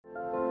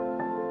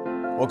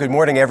Well, good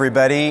morning,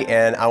 everybody,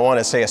 and I want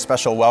to say a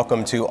special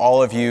welcome to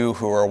all of you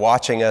who are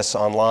watching us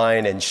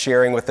online and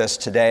sharing with us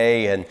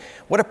today. And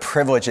what a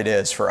privilege it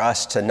is for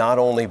us to not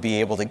only be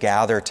able to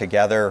gather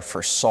together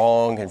for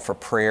song and for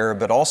prayer,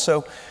 but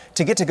also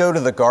to get to go to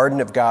the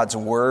garden of God's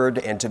Word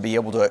and to be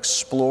able to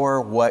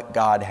explore what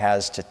God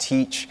has to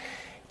teach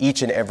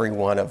each and every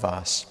one of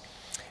us.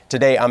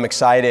 Today, I'm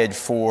excited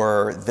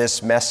for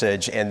this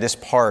message and this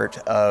part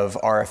of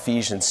our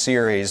Ephesians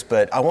series,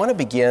 but I want to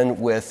begin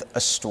with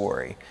a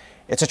story.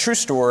 It's a true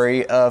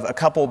story of a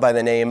couple by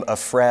the name of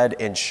Fred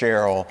and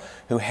Cheryl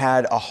who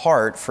had a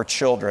heart for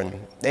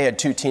children. They had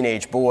 2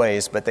 teenage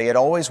boys, but they had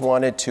always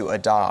wanted to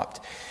adopt.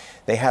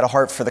 They had a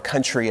heart for the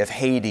country of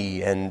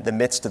Haiti and the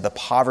midst of the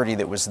poverty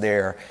that was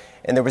there.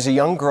 And there was a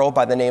young girl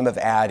by the name of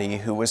Addie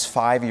who was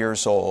 5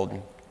 years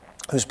old,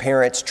 whose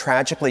parents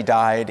tragically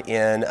died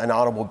in an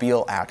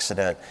automobile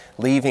accident,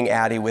 leaving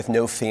Addie with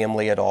no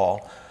family at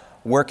all.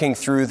 Working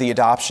through the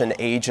adoption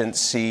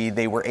agency,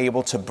 they were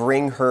able to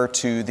bring her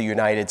to the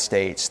United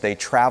States. They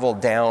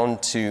traveled down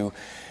to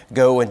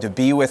go and to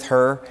be with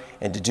her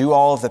and to do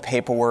all of the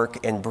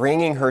paperwork and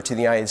bringing her to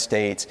the United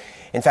States.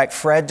 In fact,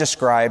 Fred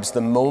describes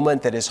the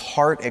moment that his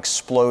heart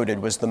exploded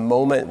was the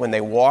moment when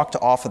they walked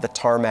off of the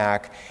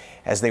tarmac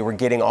as they were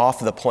getting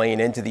off of the plane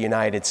into the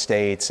United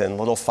States, and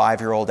little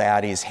 5-year-old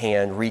Addie's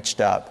hand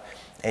reached up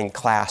and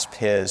clasped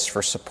his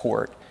for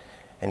support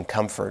and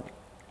comfort.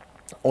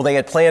 Well, they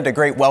had planned a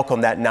great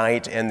welcome that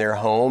night in their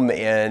home,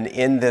 and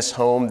in this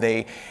home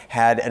they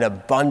had an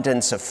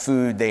abundance of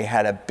food. They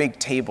had a big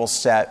table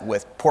set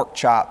with pork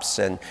chops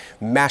and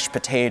mashed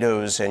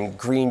potatoes and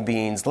green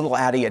beans. Little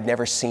Addie had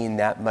never seen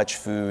that much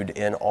food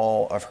in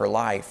all of her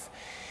life.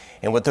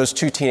 And with those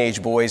 2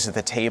 teenage boys at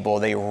the table,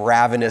 they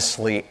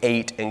ravenously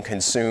ate and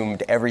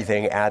consumed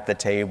everything at the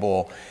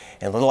table.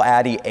 And little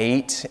Addie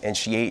ate, and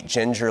she ate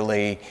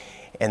gingerly,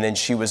 and then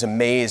she was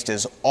amazed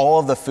as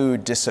all of the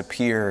food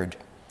disappeared.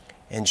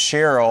 And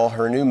Cheryl,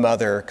 her new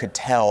mother, could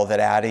tell that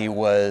Addie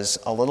was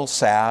a little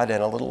sad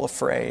and a little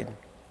afraid.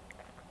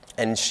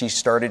 And she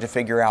started to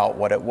figure out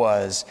what it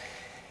was.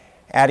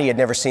 Addie had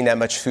never seen that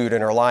much food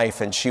in her life,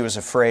 and she was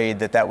afraid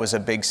that that was a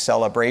big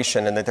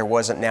celebration and that there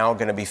wasn't now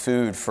going to be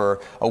food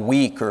for a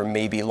week or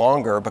maybe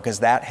longer, because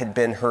that had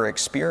been her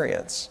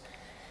experience.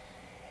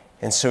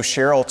 And so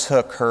Cheryl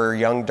took her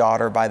young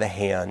daughter by the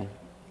hand,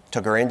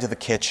 took her into the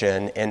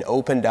kitchen, and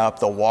opened up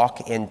the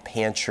walk-in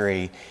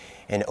pantry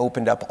and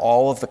opened up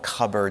all of the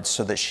cupboards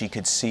so that she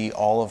could see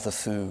all of the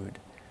food.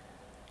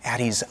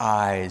 Addie's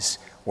eyes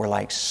were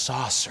like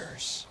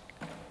saucers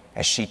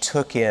as she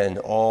took in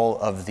all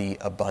of the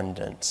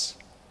abundance.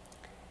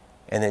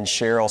 And then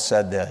Cheryl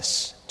said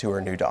this to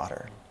her new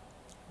daughter.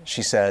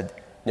 She said,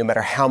 "No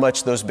matter how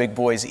much those big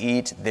boys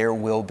eat, there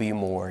will be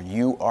more.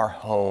 You are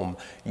home.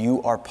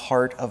 You are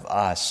part of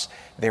us.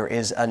 There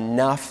is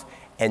enough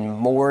and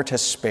more to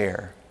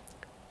spare.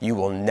 You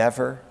will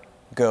never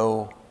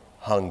go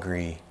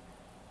hungry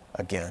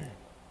again."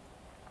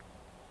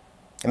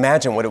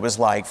 Imagine what it was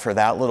like for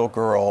that little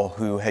girl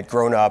who had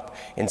grown up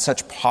in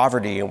such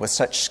poverty and with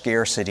such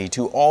scarcity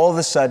to all of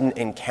a sudden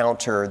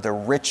encounter the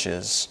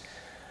riches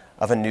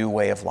of a new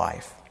way of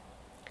life.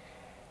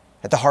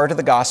 At the heart of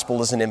the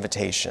gospel is an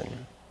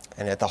invitation.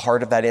 And at the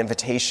heart of that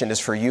invitation is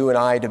for you and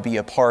I to be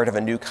a part of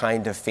a new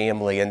kind of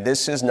family. And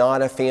this is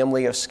not a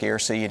family of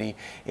scarcity.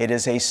 It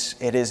is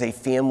a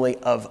family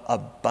of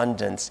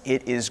abundance.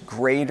 It is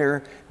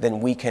greater than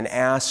we can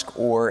ask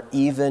or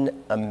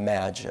even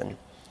imagine.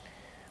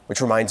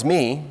 Which reminds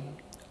me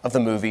of the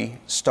movie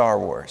Star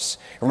Wars.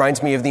 It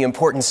reminds me of the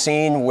important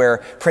scene where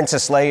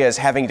Princess Leia is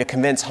having to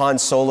convince Han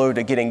Solo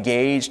to get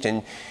engaged.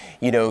 And,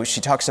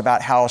 she talks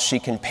about how she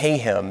can pay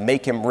him,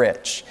 make him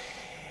rich.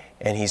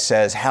 And he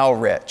says, "How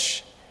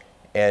rich?"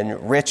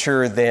 And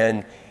richer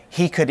than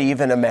he could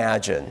even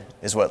imagine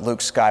is what Luke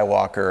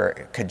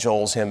Skywalker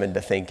cajoles him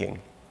into thinking.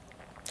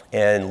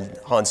 And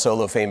Han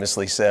Solo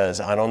famously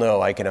says, "I don't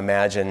know, I can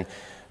imagine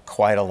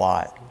quite a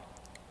lot."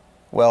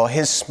 Well,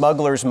 his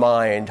smuggler's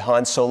mind,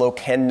 Han Solo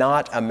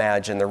cannot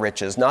imagine the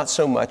riches, not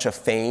so much of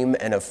fame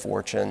and of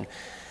fortune,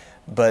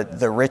 but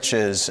the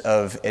riches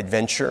of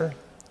adventure,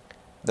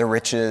 the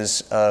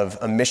riches of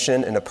a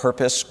mission and a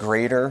purpose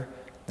greater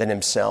than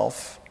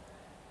himself,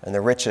 and the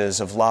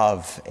riches of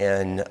love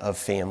and of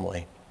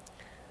family.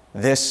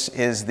 This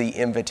is the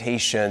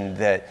invitation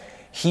that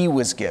he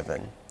was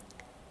given,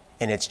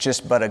 and it's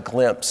just but a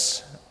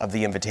glimpse of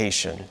the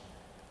invitation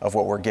of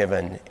what we're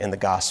given in the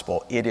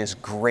gospel. It is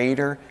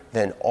greater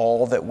than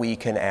all that we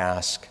can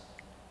ask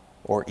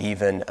or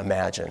even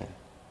imagine.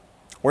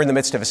 We're in the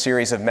midst of a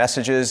series of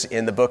messages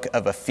in the book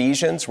of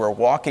Ephesians. We're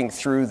walking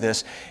through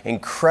this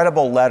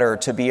incredible letter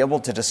to be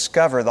able to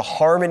discover the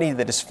harmony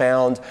that is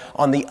found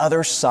on the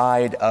other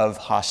side of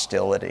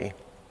hostility.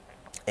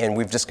 And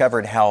we've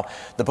discovered how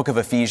the book of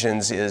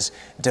Ephesians is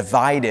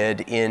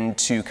divided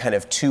into kind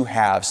of 2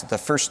 halves. The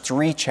first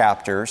 3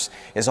 chapters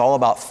is all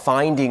about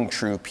finding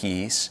true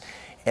peace.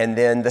 And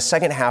then the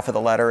second half of the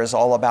letter is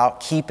all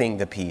about keeping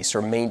the peace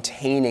or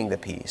maintaining the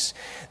peace.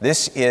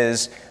 This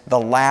is the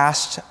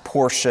last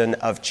portion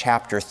of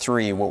chapter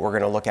 3, what we're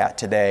going to look at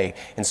today.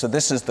 And so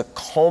this is the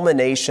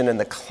culmination and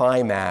the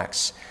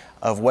climax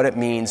of what it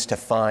means to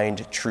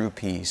find true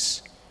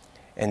peace.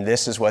 And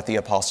this is what the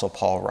Apostle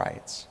Paul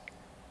writes.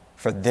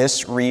 For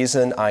this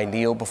reason I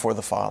kneel before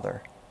the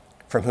Father,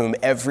 from whom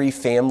every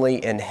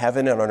family in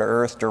heaven and on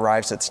earth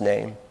derives its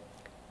name.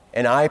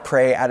 And I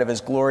pray out of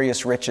his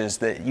glorious riches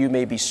that you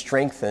may be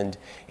strengthened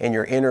in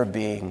your inner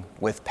being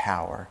with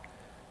power,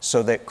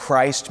 so that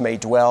Christ may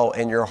dwell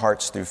in your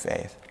hearts through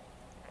faith.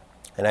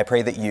 And I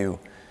pray that you,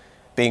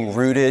 being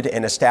rooted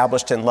and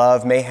established in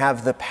love, may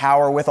have the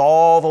power with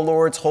all the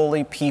Lord's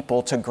holy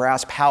people to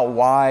grasp how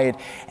wide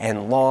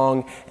and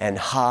long and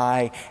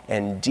high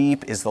and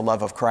deep is the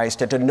love of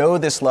Christ, and to know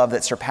this love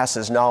that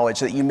surpasses knowledge,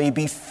 that you may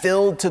be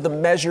filled to the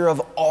measure of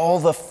all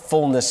the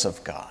fullness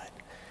of God.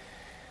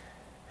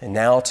 And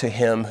now to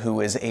him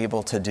who is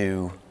able to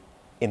do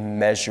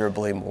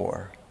immeasurably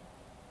more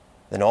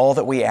than all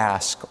that we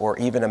ask or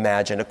even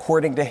imagine,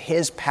 according to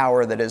his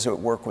power that is at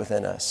work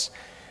within us.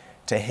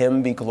 To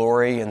him be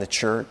glory in the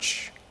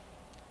church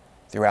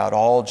throughout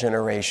all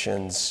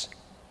generations,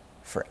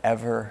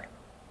 forever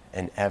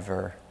and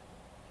ever.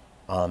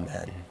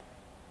 Amen.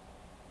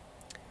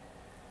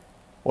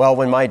 Well,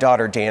 when my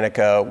daughter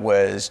Danica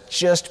was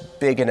just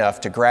big enough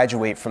to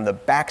graduate from the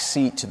back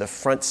seat to the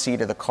front seat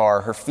of the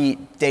car, her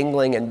feet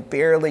dangling and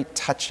barely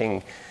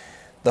touching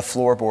the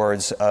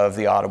floorboards of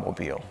the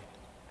automobile.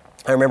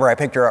 I remember I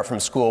picked her up from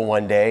school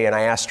one day and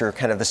I asked her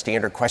kind of the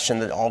standard question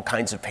that all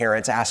kinds of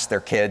parents ask their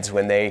kids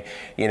when they,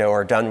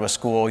 are done with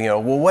school,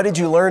 well, what did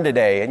you learn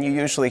today? And you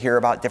usually hear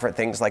about different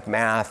things like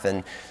math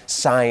and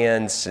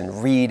science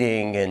and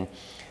reading. And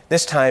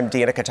this time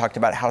Danica talked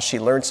about how she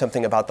learned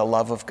something about the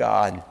love of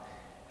God.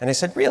 And I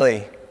said, really?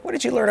 What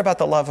did you learn about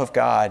the love of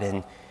God?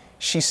 And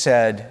she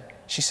said,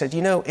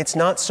 it's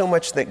not so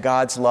much that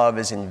God's love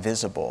is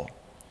invisible.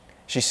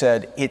 She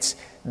said, it's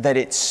that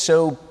it's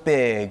so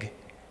big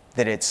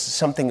that it's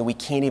something that we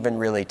can't even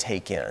really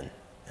take in. And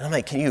I'm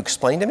like, can you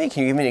explain to me?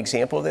 Can you give me an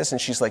example of this?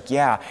 And she's like,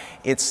 yeah,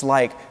 it's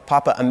like,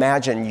 Papa,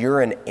 imagine you're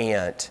an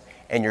ant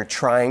and you're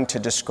trying to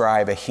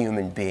describe a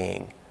human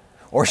being.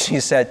 Or she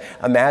said,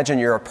 imagine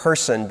you're a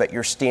person, but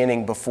you're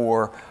standing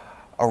before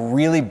a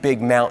really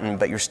big mountain,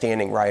 but you're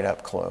standing right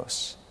up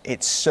close.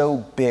 It's so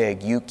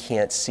big you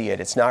can't see it.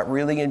 It's not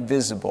really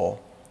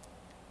invisible.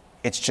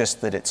 It's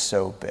just that it's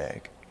so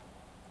big.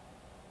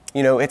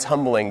 It's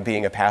humbling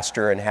being a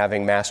pastor and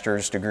having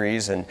master's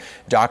degrees and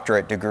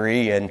doctorate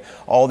degree and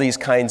all these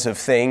kinds of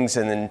things,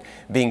 and then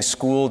being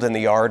schooled in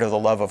the art of the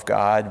love of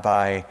God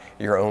by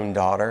your own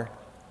daughter.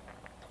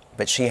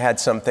 But she had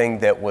something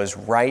that was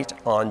right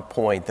on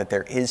point, that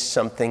there is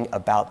something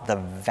about the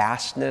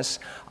vastness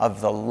of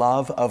the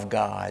love of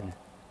God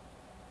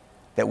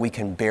that we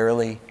can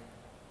barely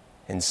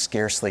and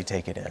scarcely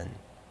take it in.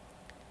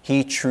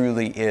 He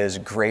truly is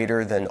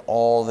greater than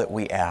all that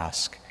we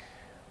ask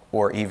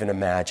or even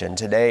imagine.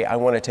 Today, I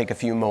want to take a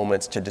few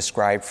moments to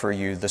describe for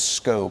you the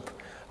scope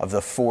of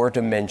the 4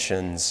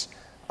 dimensions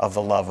of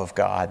the love of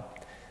God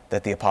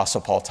that the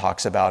Apostle Paul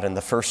talks about. And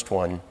the first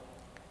one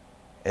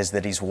is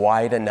that he's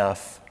wide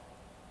enough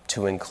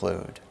to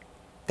include.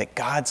 That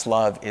God's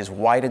love is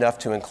wide enough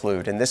to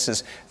include. And this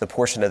is the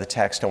portion of the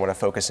text I want to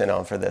focus in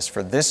on for this.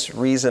 For this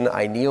reason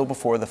I kneel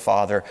before the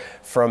Father,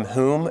 from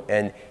whom,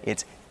 and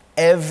it's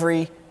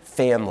every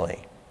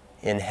family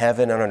in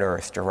heaven and on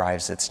earth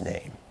derives its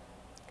name.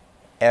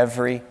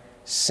 Every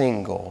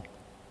single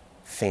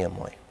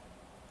family.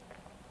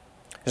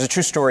 There's a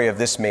true story of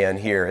this man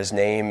here. His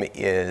name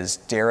is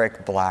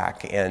Derek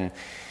Black, and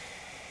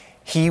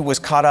he was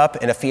caught up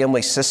in a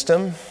family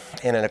system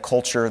and in a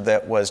culture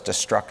that was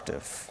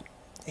destructive.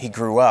 He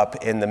grew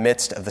up in the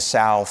midst of the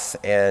South,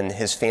 and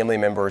his family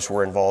members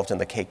were involved in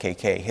the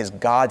KKK. His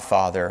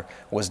godfather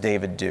was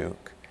David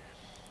Duke.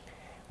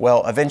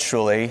 Well,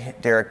 eventually,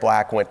 Derek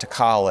Black went to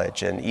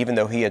college, and even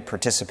though he had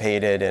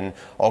participated in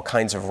all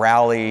kinds of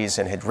rallies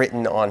and had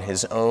written on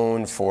his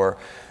own for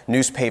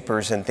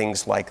newspapers and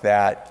things like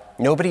that,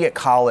 nobody at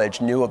college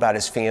knew about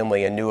his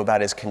family and knew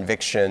about his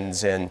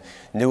convictions and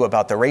knew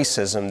about the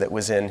racism that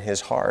was in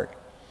his heart.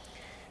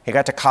 He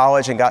got to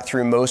college and got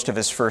through most of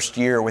his first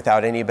year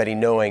without anybody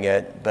knowing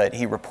it, but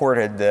he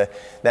reported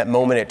that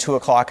moment at 2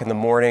 o'clock in the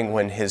morning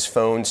when his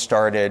phone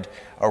started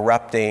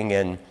erupting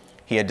and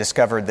he had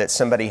discovered that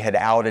somebody had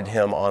outed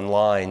him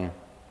online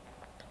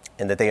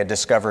and that they had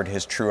discovered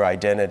his true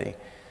identity.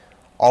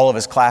 All of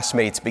his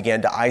classmates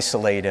began to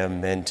isolate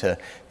him and to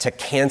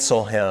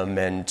cancel him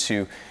and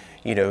to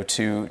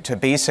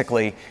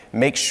basically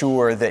make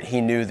sure that he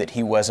knew that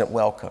he wasn't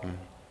welcome.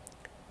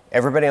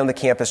 Everybody on the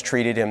campus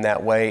treated him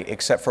that way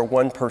except for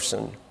one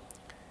person,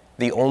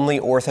 the only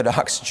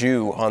Orthodox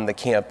Jew on the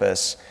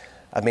campus,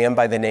 a man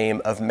by the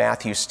name of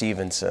Matthew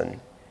Stevenson.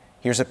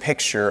 Here's a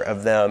picture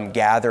of them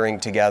gathering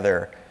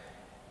together,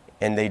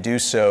 and they do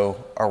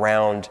so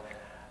around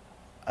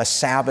a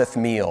Sabbath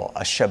meal,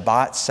 a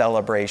Shabbat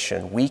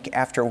celebration, week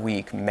after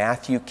week,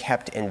 Matthew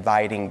kept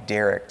inviting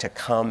Derek to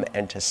come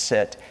and to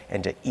sit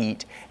and to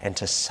eat and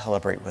to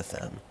celebrate with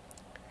them.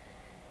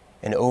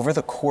 And over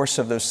the course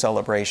of those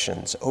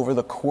celebrations, over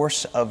the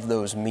course of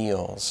those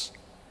meals,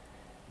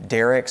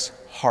 Derek's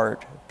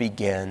heart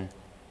began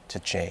to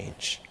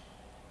change.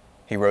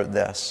 He wrote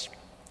this.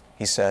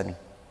 He said,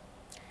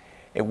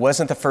 "It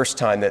wasn't the first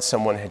time that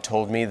someone had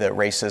told me that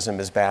racism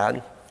is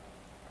bad.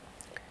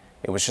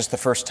 It was just the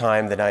first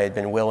time that I had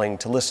been willing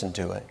to listen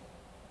to it."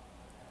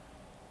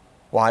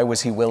 Why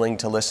was he willing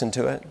to listen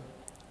to it?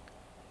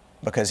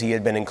 Because he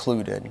had been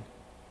included.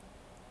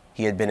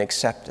 He had been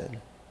accepted.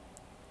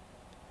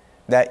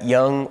 That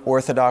young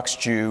Orthodox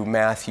Jew,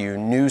 Matthew,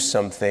 knew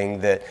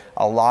something that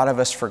a lot of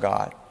us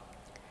forgot.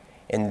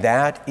 And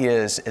that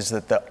is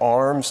that the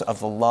arms of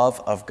the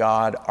love of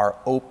God are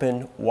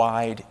open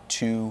wide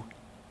to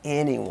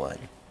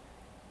anyone.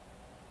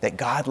 That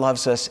God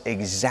loves us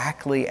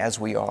exactly as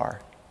we are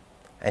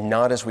and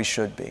not as we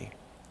should be.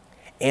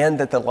 And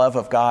that the love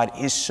of God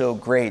is so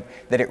great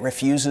that it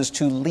refuses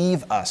to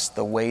leave us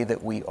the way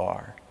that we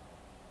are.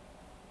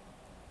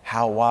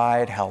 How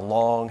wide, how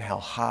long, how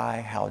high,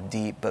 how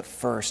deep, but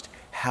first,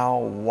 how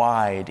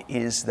wide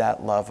is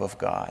that love of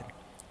God?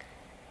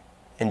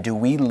 And do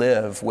we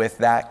live with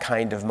that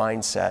kind of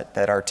mindset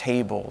that our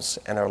tables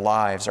and our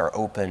lives are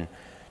open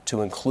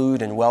to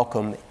include and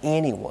welcome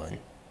anyone?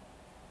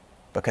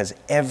 Because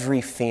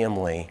every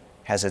family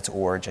has its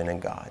origin in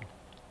God.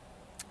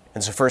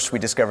 And so first we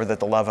discover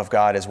that the love of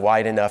God is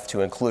wide enough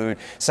to include.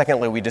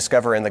 Secondly, we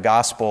discover in the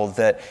gospel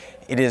that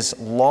it is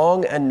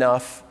long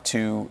enough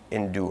to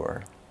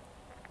endure.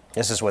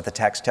 This is what the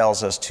text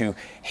tells us. To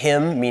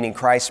him, meaning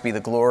Christ, be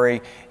the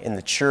glory in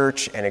the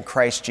church and in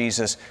Christ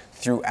Jesus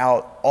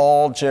throughout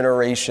all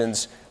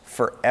generations,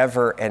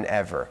 forever and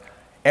ever.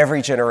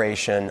 Every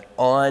generation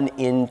on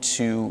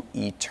into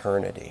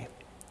eternity.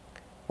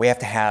 We have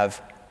to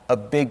have a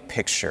big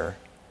picture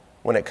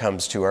when it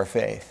comes to our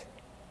faith.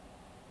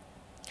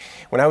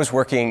 When I was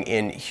working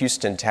in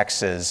Houston,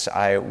 Texas,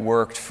 I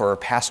worked for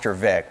Pastor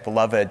Vic,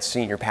 beloved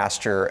senior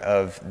pastor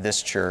of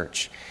this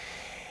church.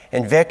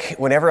 And Vic,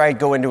 whenever I'd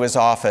go into his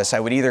office, I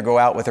would either go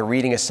out with a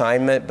reading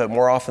assignment, but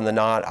more often than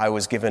not, I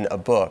was given a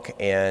book,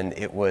 and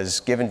it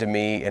was given to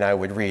me, and I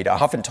would read. I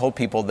often told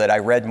people that I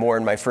read more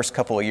in my first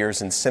couple of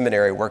years in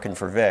seminary working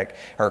for Vic,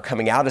 or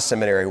coming out of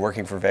seminary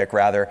working for Vic,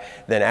 rather,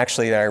 than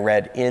actually that I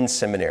read in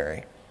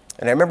seminary.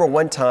 And I remember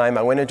one time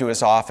I went into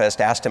his office,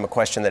 asked him a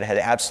question that had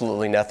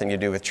absolutely nothing to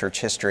do with church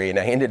history, and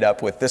I ended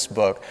up with this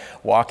book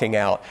walking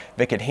out.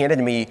 Vic had handed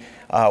me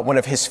one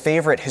of his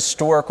favorite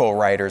historical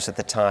writers at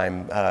the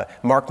time.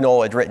 Mark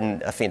Knoll had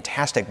written a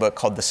fantastic book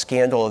called The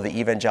Scandal of the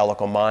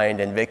Evangelical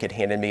Mind, and Vic had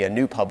handed me a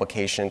new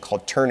publication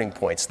called Turning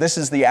Points. This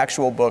is the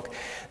actual book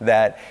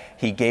that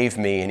he gave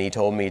me, and he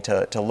told me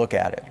to look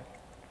at it.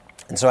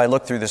 And so I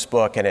looked through this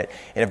book, and it,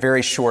 in a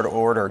very short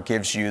order,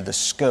 gives you the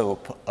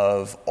scope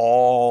of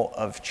all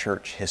of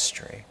church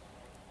history.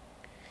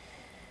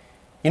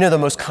 You know, the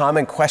most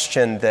common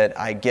question that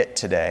I get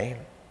today,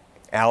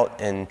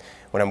 when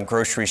I'm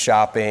grocery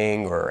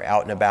shopping or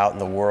out and about in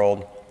the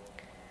world,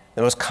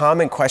 the most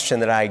common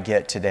question that I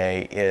get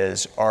today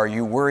is, are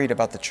you worried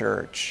about the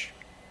church?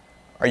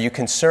 Are you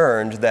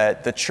concerned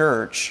that the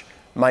church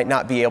might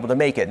not be able to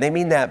make it? And they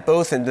mean that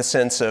both in the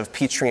sense of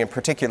Peachtree in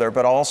particular,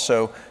 but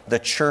also the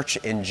church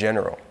in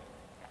general.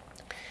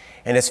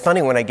 And it's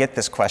funny when I get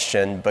this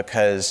question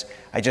because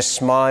I just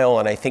smile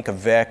and I think of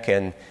Vic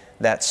and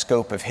that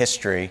scope of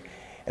history.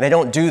 And I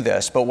don't do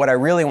this, but what I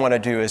really want to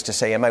do is to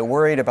say, am I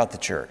worried about the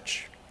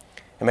church?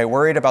 Am I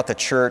worried about the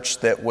church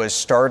that was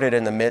started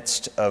in the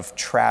midst of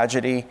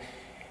tragedy?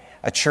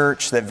 A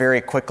church that very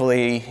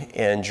quickly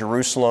in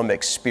Jerusalem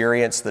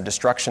experienced the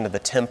destruction of the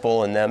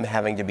temple and them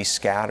having to be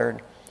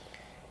scattered?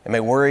 Am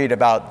I worried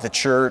about the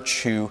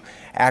church who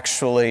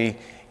actually,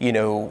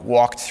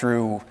 walked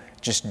through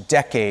just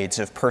decades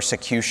of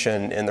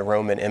persecution in the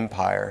Roman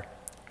Empire?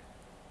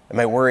 Am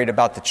I worried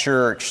about the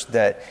church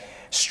that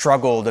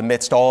struggled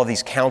amidst all of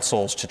these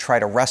councils to try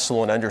to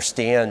wrestle and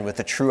understand with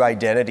the true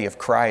identity of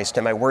Christ?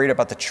 Am I worried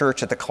about the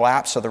church at the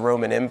collapse of the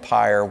Roman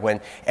Empire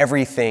when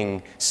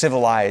everything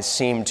civilized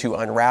seemed to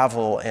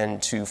unravel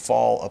and to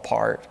fall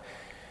apart?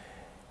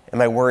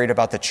 Am I worried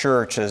about the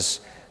church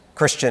as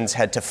Christians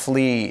had to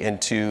flee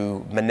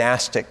into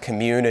monastic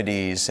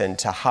communities and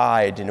to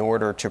hide in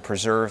order to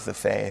preserve the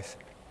faith?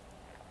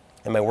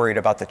 Am I worried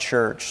about the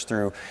church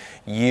through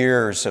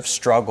years of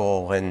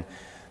struggle and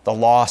the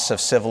loss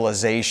of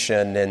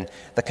civilization and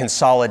the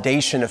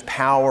consolidation of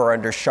power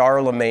under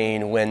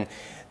Charlemagne when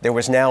there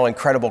was now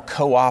incredible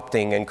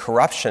co-opting and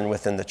corruption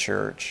within the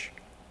church?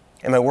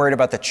 Am I worried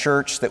about the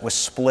church that was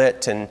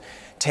split in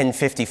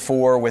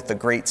 1054 with the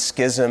Great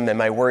Schism?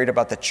 Am I worried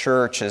about the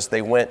church as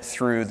they went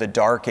through the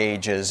Dark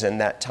Ages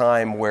and that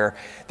time where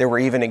there were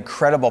even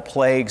incredible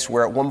plagues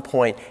where at one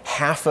point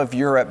half of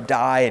Europe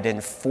died in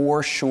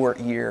 4 short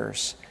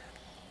years?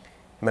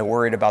 Am I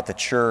worried about the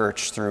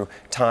church through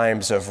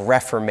times of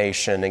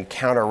Reformation and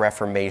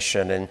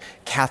Counter-Reformation and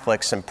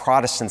Catholics and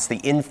Protestants, the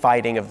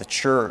infighting of the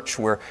church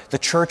where the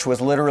church was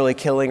literally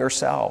killing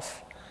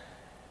herself?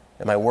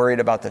 Am I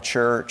worried about the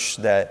church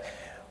that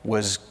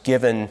was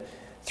given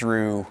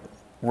through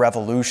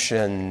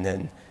revolution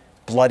and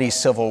bloody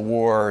civil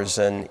wars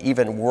and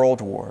even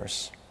world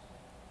wars?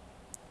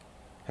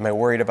 Am I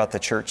worried about the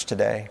church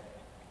today?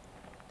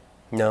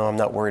 No, I'm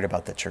not worried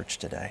about the church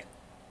today.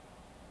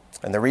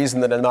 And the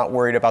reason that I'm not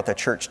worried about the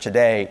church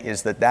today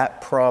is that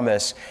that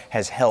promise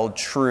has held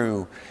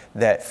true,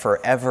 that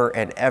forever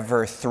and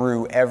ever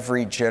through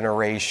every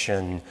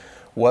generation,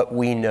 what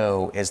we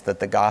know is that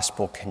the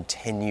gospel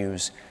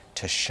continues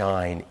to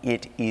shine.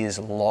 It is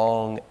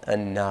long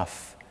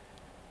enough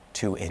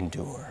to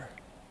endure.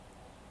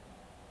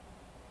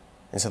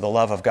 And so the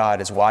love of God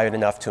is wide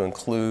enough to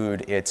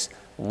include, it's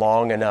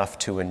long enough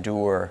to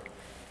endure,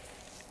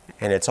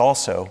 and it's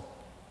also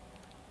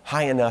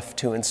high enough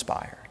to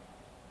inspire.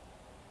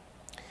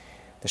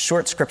 The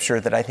short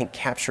scripture that I think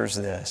captures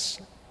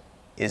this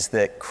is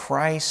that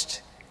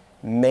Christ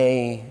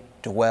may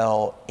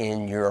dwell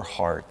in your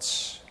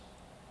hearts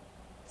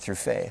through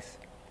faith.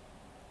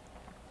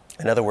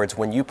 In other words,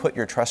 when you put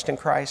your trust in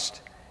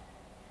Christ,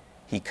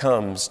 He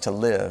comes to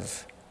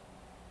live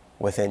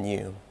within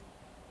you.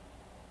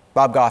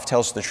 Bob Goff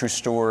tells the true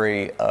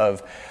story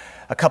of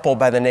a couple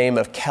by the name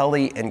of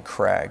Kelly and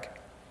Craig.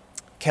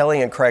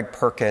 Kelly and Craig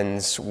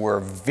Perkins were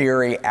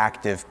very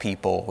active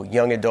people,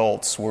 young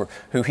adults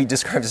who he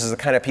describes as the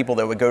kind of people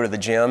that would go to the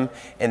gym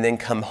and then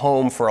come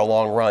home for a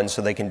long run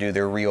so they can do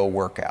their real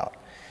workout.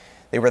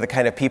 They were the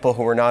kind of people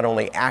who were not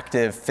only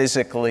active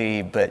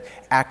physically, but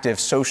active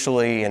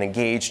socially and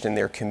engaged in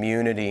their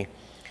community.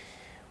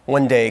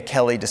 One day,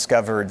 Kelly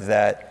discovered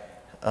that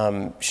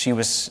she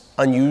was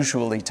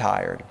unusually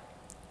tired,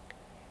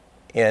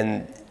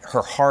 and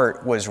her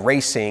heart was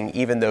racing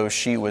even though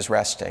she was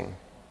resting.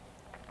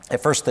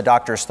 At first, the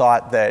doctors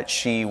thought that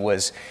she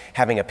was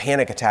having a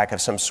panic attack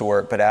of some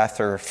sort, but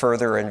after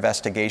further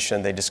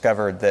investigation, they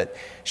discovered that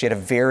she had a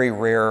very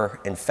rare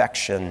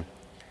infection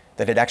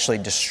that had actually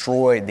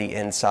destroyed the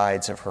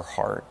insides of her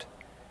heart,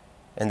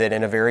 and that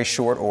in a very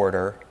short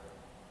order,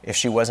 if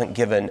she wasn't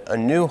given a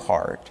new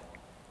heart,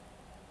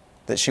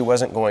 that she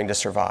wasn't going to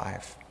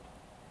survive.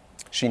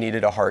 She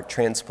needed a heart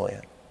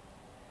transplant.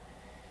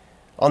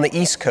 On the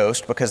East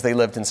Coast, because they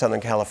lived in Southern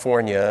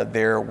California,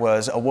 there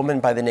was a woman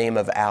by the name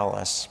of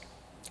Alice.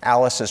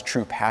 Alice's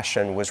true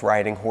passion was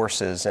riding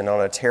horses, and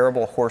on a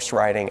terrible horse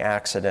riding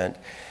accident,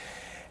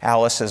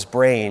 Alice's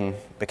brain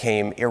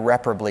became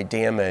irreparably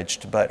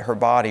damaged, but her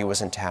body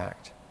was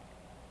intact.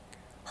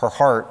 Her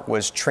heart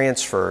was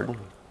transferred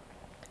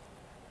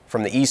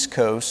from the East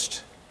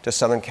Coast to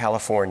Southern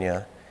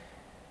California,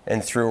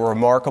 and through a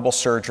remarkable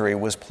surgery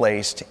was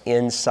placed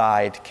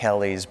inside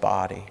Kelly's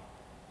body.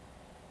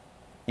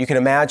 You can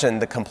imagine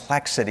the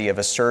complexity of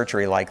a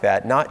surgery like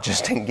that, not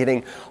just in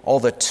getting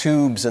all the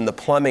tubes and the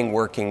plumbing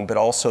working, but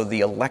also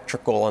the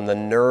electrical and the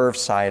nerve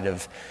side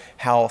of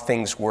how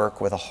things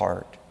work with a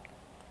heart.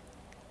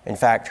 In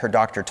fact, her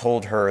doctor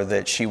told her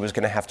that she was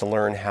going to have to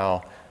learn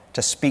how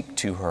to speak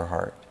to her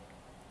heart.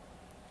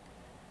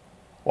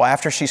 Well,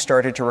 after she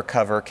started to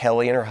recover,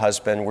 Kelly and her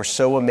husband were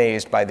so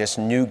amazed by this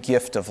new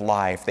gift of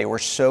life. They were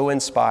so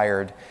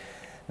inspired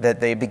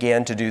that they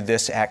began to do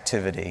this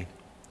activity.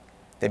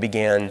 They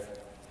began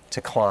to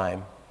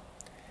climb.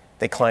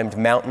 They climbed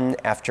mountain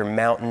after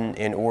mountain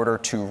in order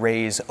to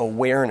raise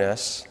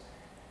awareness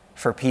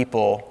for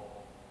people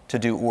to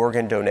do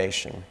organ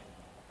donation.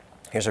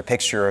 Here's a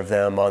picture of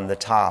them on the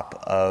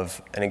top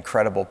of an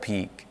incredible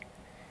peak.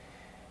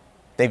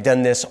 They've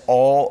done this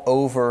all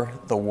over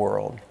the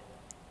world.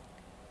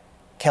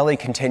 Kelly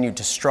continued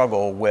to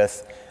struggle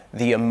with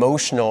the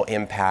emotional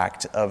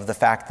impact of the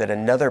fact that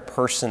another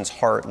person's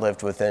heart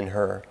lived within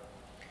her.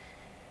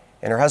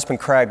 And her husband,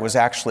 Craig, was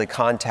actually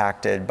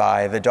contacted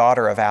by the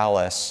daughter of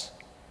Alice,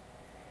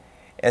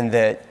 and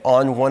that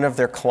on one of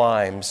their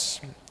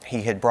climbs,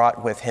 he had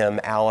brought with him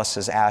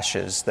Alice's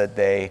ashes that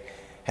they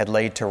had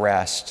laid to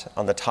rest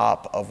on the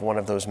top of one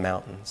of those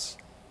mountains.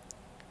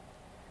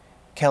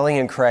 Kelly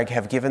and Craig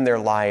have given their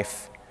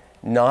life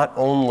not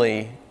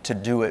only to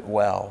do it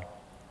well,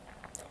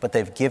 but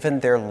they've given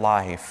their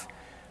life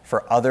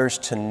for others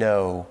to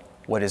know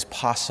what is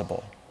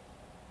possible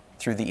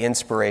through the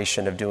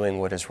inspiration of doing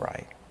what is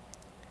right.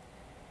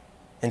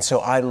 And so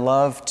I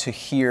love to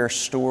hear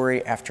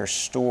story after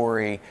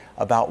story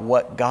about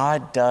what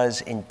God does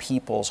in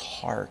people's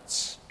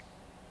hearts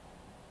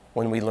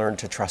when we learn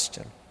to trust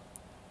Him.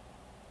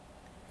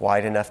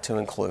 Wide enough to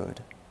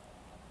include,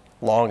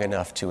 long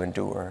enough to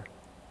endure,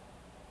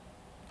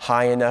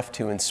 high enough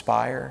to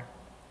inspire,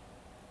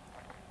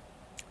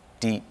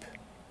 deep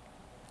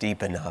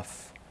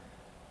enough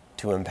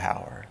to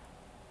empower.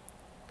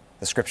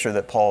 The scripture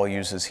that Paul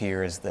uses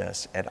here is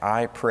this: and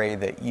I pray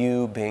that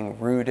you, being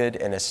rooted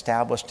and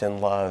established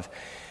in love,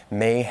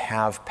 may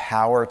have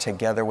power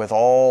together with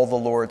all the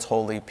Lord's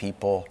holy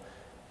people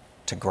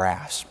to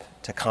grasp,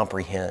 to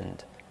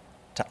comprehend,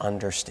 to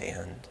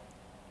understand.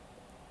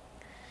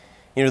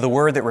 You know, the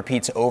word that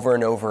repeats over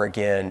and over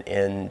again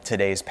in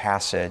today's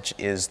passage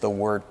is the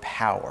word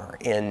power.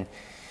 In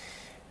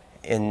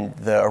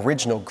the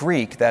original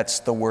Greek, that's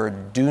the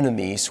word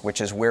dunamis,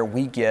 which is where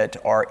we get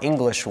our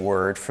English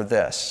word for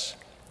this,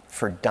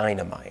 for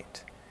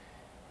dynamite.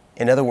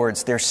 In other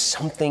words, there's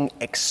something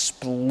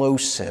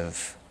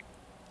explosive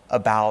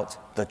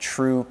about the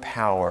true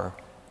power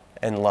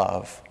and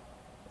love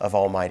of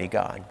Almighty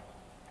God.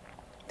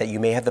 That you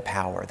may have the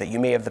power,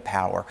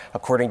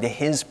 according to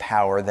His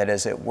power that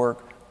is at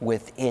work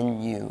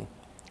within you.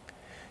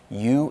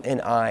 You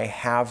and I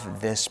have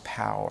this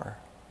power.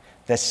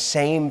 The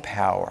same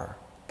power,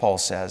 Paul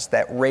says,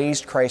 that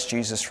raised Christ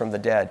Jesus from the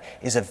dead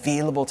is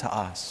available to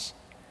us.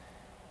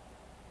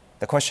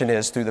 The question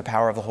is, through the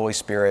power of the Holy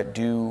Spirit,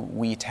 do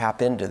we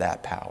tap into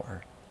that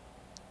power?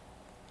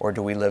 Or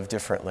do we live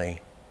differently,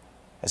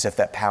 as if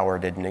that power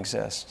didn't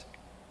exist?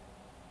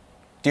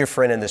 Dear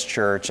friend in this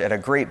church, and a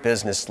great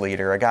business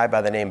leader, a guy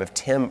by the name of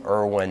Tim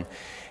Irwin,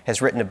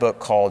 has written a book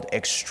called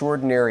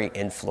Extraordinary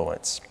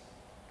Influence.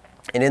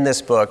 And in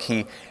this book,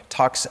 he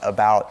talks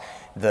about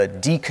the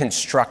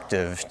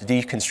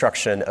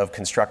deconstruction of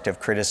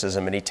constructive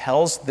criticism, and he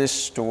tells this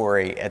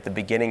story at the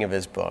beginning of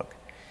his book.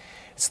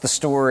 It's the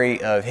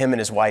story of him and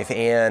his wife,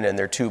 Ann, and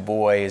their two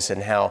boys,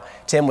 and how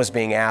Tim was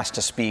being asked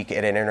to speak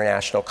at an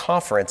international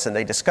conference, and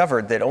they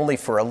discovered that only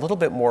for a little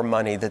bit more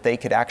money that they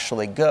could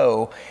actually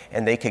go,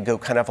 and they could go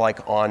kind of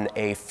like on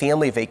a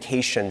family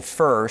vacation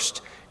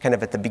first, kind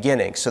of at the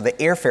beginning. So the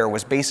airfare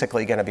was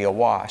basically going to be a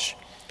wash.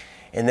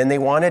 And then they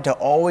wanted to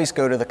always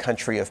go to the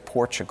country of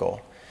Portugal.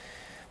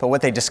 But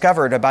what they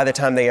discovered, by the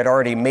time they had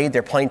already made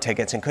their plane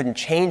tickets and couldn't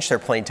change their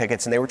plane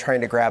tickets, and they were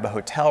trying to grab a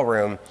hotel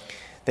room,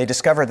 they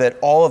discovered that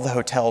all of the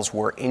hotels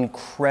were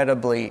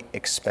incredibly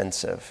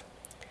expensive.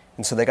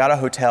 And so they got a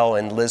hotel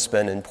in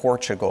Lisbon in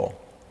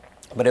Portugal,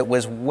 but it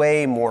was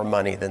way more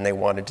money than they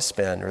wanted to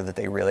spend or that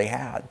they really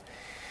had.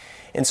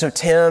 And so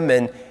Tim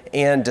and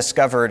Ann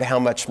discovered how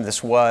much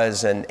this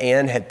was, and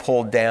Ann had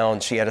pulled down,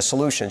 she had a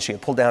solution. She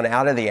had pulled down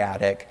out of the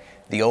attic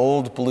the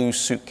old blue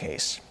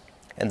suitcase.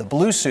 And the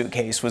blue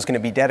suitcase was going to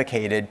be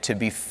dedicated to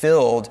be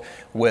filled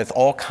with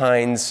all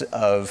kinds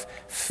of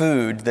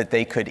food that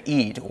they could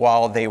eat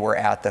while they were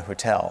at the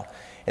hotel.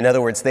 In other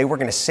words, they were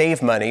going to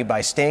save money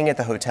by staying at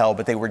the hotel,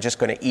 but they were just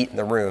going to eat in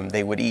the room.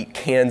 They would eat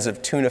cans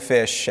of tuna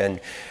fish and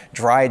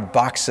dried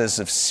boxes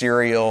of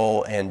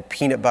cereal and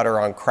peanut butter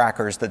on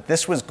crackers, that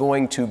this was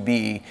going to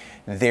be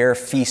their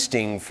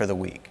feasting for the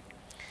week.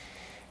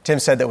 Tim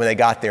said that when they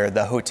got there,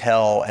 the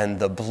hotel and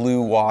the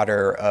blue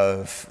water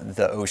of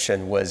the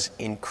ocean was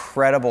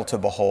incredible to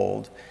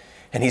behold.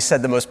 And he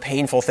said the most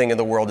painful thing in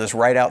the world is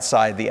right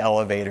outside the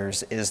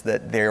elevators is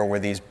that there were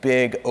these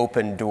big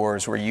open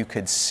doors where you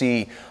could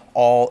see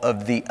all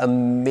of the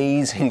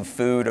amazing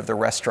food of the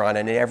restaurant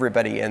and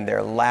everybody in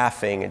there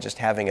laughing and just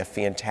having a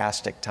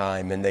fantastic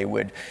time. And they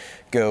would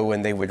go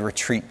and they would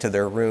retreat to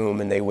their room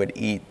and they would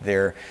eat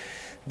their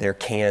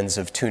cans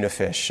of tuna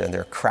fish and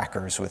their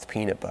crackers with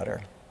peanut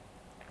butter.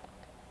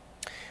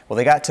 Well,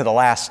 they got to the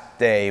last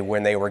day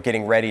when they were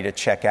getting ready to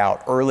check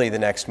out early the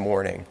next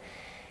morning.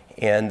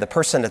 And the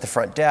person at the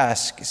front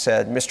desk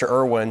said, "Mr.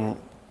 Irwin,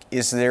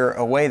 is there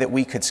a way that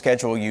we could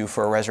schedule you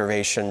for a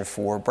reservation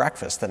for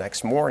breakfast the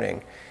next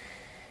morning?"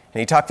 And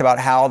he talked about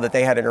how that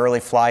they had an early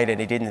flight and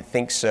he didn't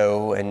think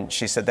so. And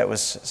she said that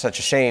was such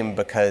a shame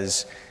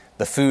because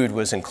the food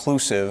was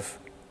inclusive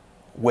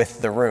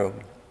with the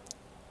room.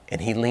 And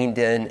he leaned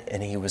in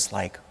and he was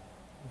like,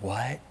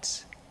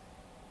 "What?"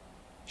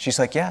 She's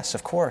like, "Yes,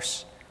 of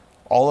course.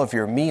 All of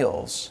your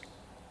meals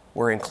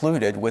were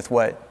included with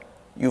what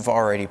you've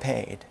already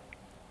paid."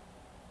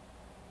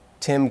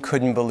 Tim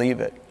couldn't believe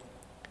it,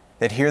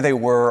 that here they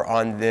were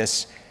on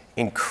this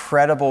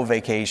incredible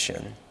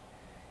vacation,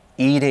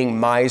 eating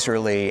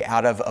miserly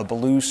out of a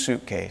blue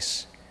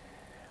suitcase,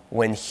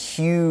 when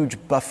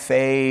huge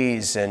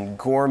buffets and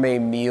gourmet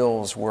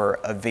meals were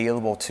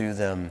available to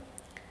them,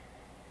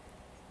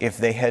 if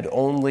they had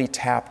only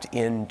tapped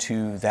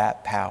into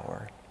that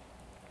power.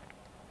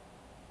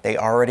 They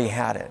already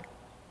had it.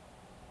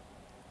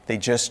 They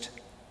just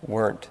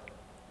weren't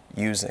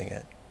using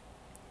it.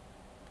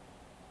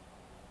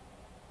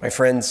 My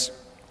friends,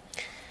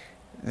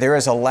 there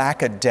is a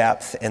lack of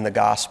depth in the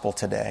gospel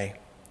today,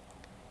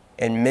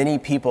 and many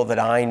people that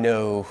I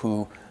know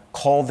who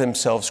call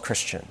themselves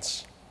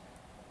Christians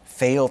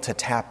fail to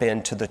tap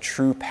into the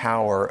true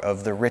power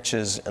of the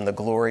riches and the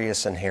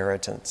glorious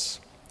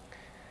inheritance.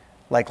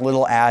 Like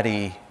little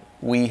Addie,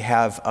 we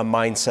have a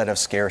mindset of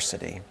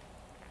scarcity.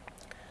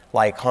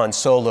 Like Han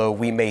Solo,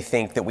 we may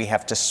think that we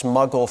have to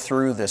smuggle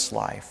through this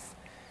life.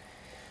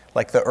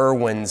 Like the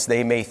Irwins,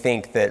 they may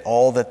think that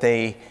all that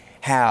they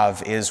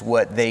have is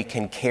what they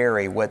can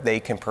carry, what they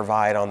can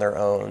provide on their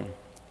own.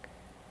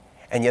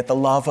 And yet the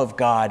love of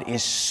God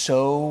is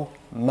so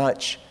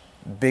much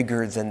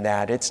bigger than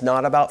that. It's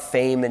not about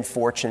fame and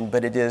fortune,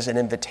 but it is an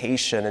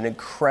invitation, an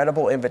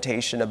incredible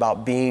invitation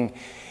about being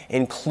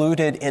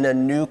included in a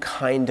new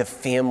kind of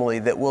family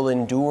that will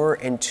endure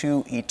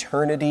into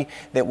eternity,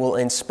 that will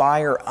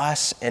inspire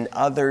us and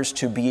others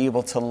to be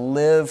able to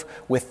live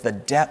with the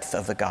depth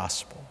of the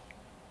gospel.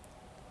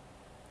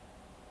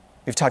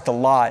 We've talked a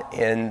lot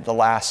in the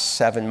last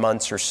 7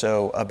 months or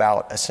so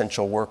about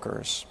essential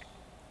workers.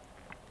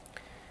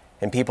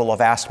 And people have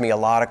asked me a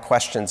lot of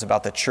questions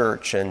about the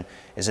church, and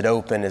is it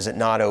open, is it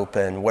not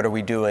open, what are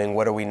we doing,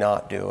 what are we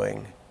not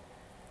doing?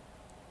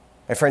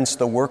 My friends,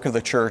 the work of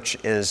the church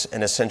is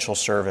an essential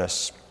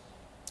service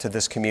to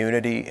this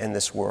community and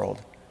this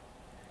world.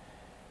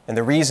 And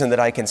the reason that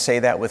I can say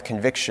that with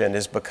conviction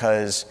is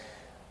because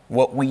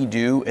what we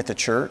do at the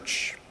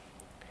church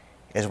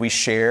is we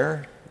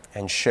share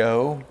and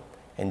show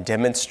and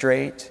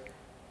demonstrate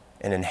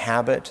and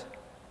inhabit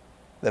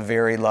the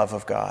very love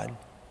of God.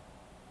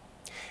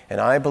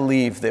 And I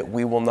believe that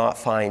we will not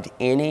find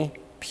any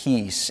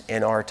peace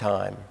in our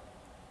time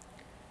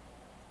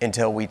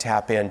until we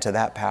tap into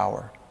that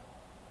power,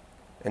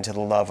 into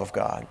the love of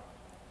God.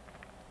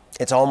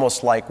 It's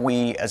almost like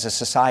we as a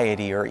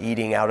society are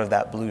eating out of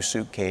that blue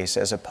suitcase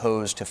as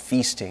opposed to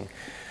feasting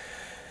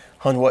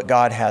on what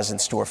God has in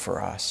store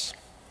for us.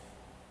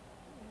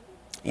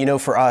 You know,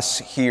 for us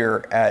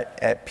here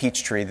at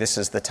Peachtree, this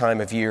is the time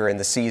of year and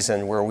the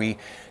season where we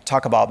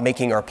talk about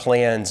making our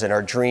plans and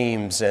our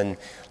dreams and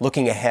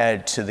looking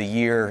ahead to the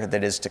year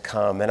that is to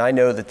come. And I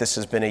know that this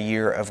has been a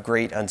year of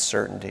great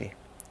uncertainty.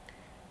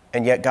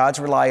 And yet God's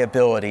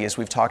reliability, as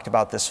we've talked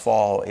about this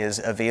fall, is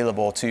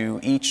available to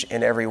each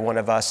and every one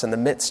of us in the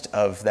midst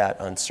of that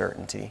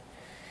uncertainty.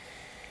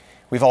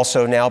 We've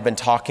also now been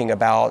talking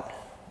about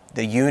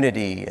the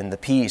unity and the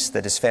peace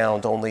that is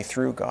found only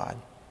through God.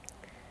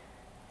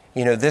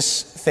 You know,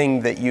 this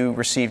thing that you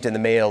received in the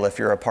mail, if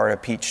you're a part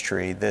of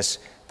Peachtree, this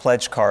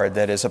pledge card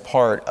that is a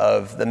part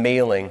of the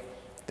mailing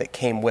that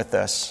came with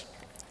us.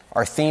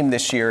 Our theme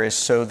this year is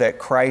so that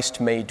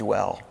Christ may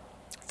dwell,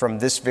 from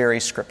this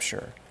very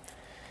scripture,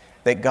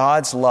 that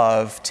God's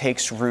love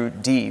takes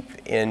root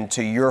deep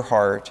into your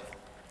heart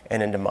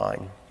and into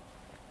mine.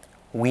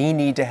 We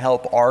need to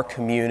help our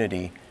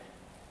community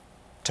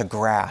to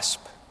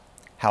grasp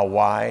how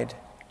wide,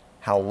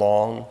 how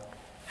long,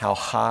 how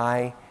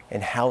high,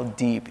 and how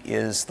deep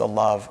is the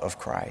love of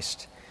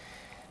Christ.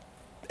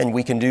 And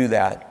we can do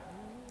that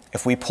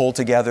if we pull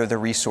together the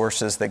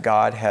resources that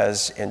God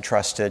has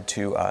entrusted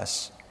to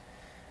us.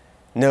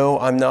 No,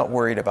 I'm not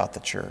worried about the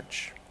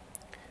church.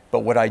 But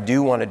what I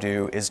do want to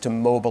do is to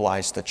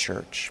mobilize the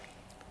church,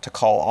 to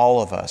call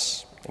all of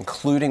us,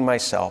 including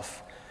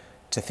myself,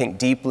 to think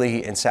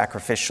deeply and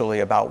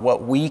sacrificially about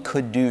what we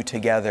could do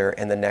together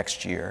in the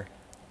next year.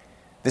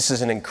 This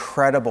is an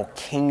incredible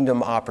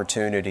kingdom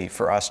opportunity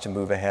for us to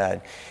move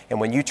ahead.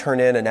 And when you turn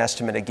in an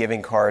estimate, a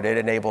giving card, it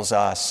enables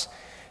us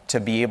to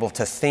be able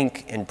to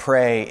think and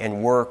pray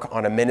and work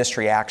on a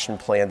ministry action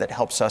plan that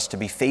helps us to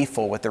be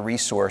faithful with the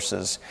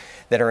resources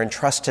that are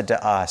entrusted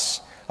to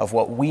us of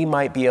what we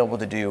might be able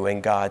to do in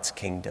God's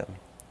kingdom.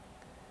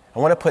 I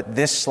want to put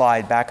this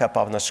slide back up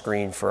on the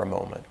screen for a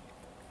moment.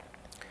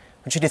 I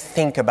want you to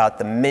think about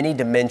the many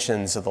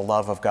dimensions of the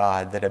love of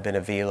God that have been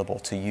available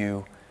to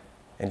you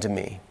and to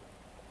me.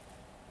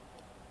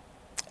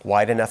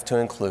 Wide enough to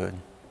include,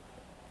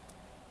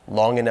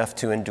 long enough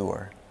to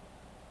endure,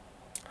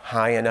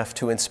 high enough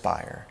to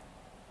inspire,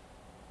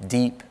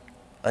 deep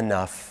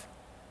enough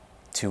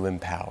to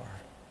empower.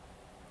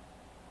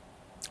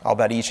 I'll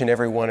bet each and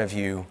every one of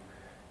you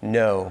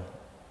know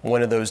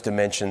one of those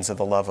dimensions of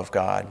the love of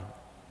God,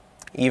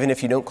 even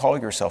if you don't call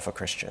yourself a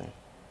Christian,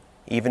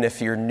 even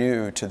if you're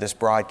new to this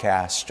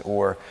broadcast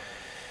or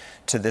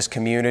to this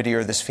community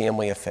or this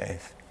family of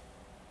faith.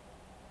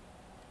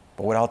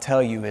 But what I'll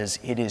tell you is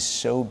it is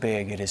so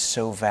big, it is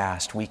so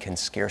vast, we can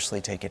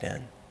scarcely take it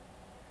in.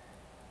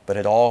 But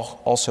it all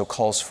also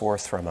calls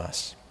forth from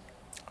us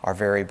our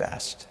very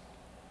best.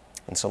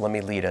 And so let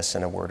me lead us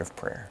in a word of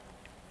prayer.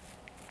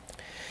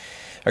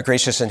 Our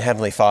gracious and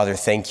heavenly Father,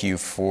 thank you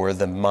for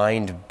the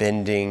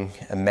mind-bending,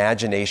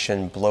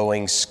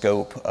 imagination-blowing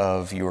scope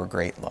of your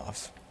great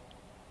love.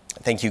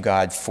 Thank you,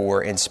 God,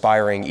 for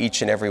inspiring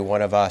each and every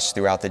one of us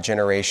throughout the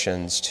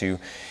generations to,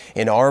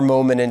 in our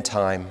moment in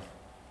time,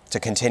 to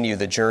continue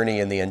the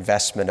journey and the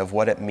investment of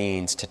what it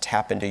means to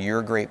tap into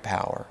your great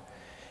power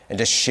and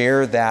to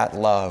share that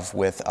love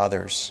with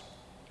others,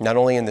 not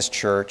only in this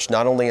church,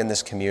 not only in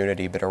this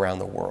community, but around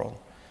the world.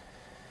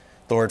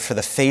 Lord, for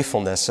the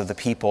faithfulness of the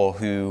people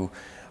who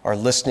are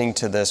listening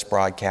to this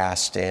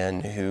broadcast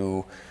and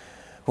who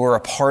are a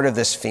part of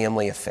this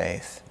family of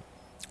faith.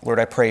 Lord,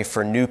 I pray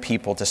for new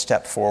people to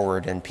step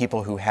forward and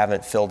people who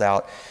haven't filled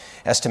out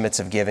estimates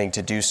of giving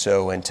to do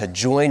so and to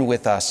join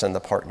with us in the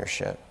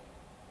partnership.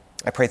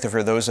 I pray that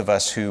for those of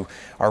us who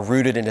are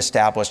rooted and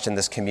established in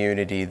this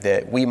community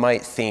that we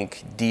might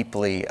think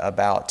deeply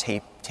about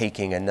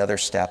taking another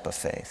step of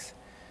faith.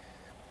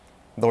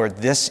 Lord,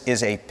 this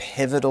is a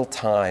pivotal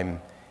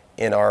time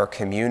in our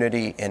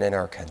community and in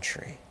our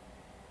country.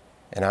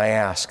 And I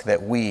ask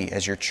that we,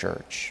 as your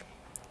church,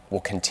 will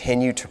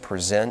continue to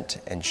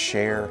present and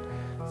share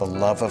the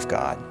love of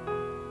God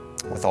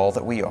with all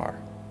that we are.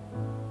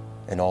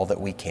 and all that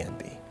we can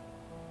be.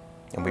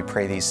 And we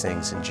pray these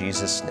things in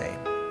Jesus' name.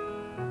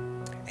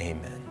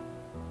 Amen.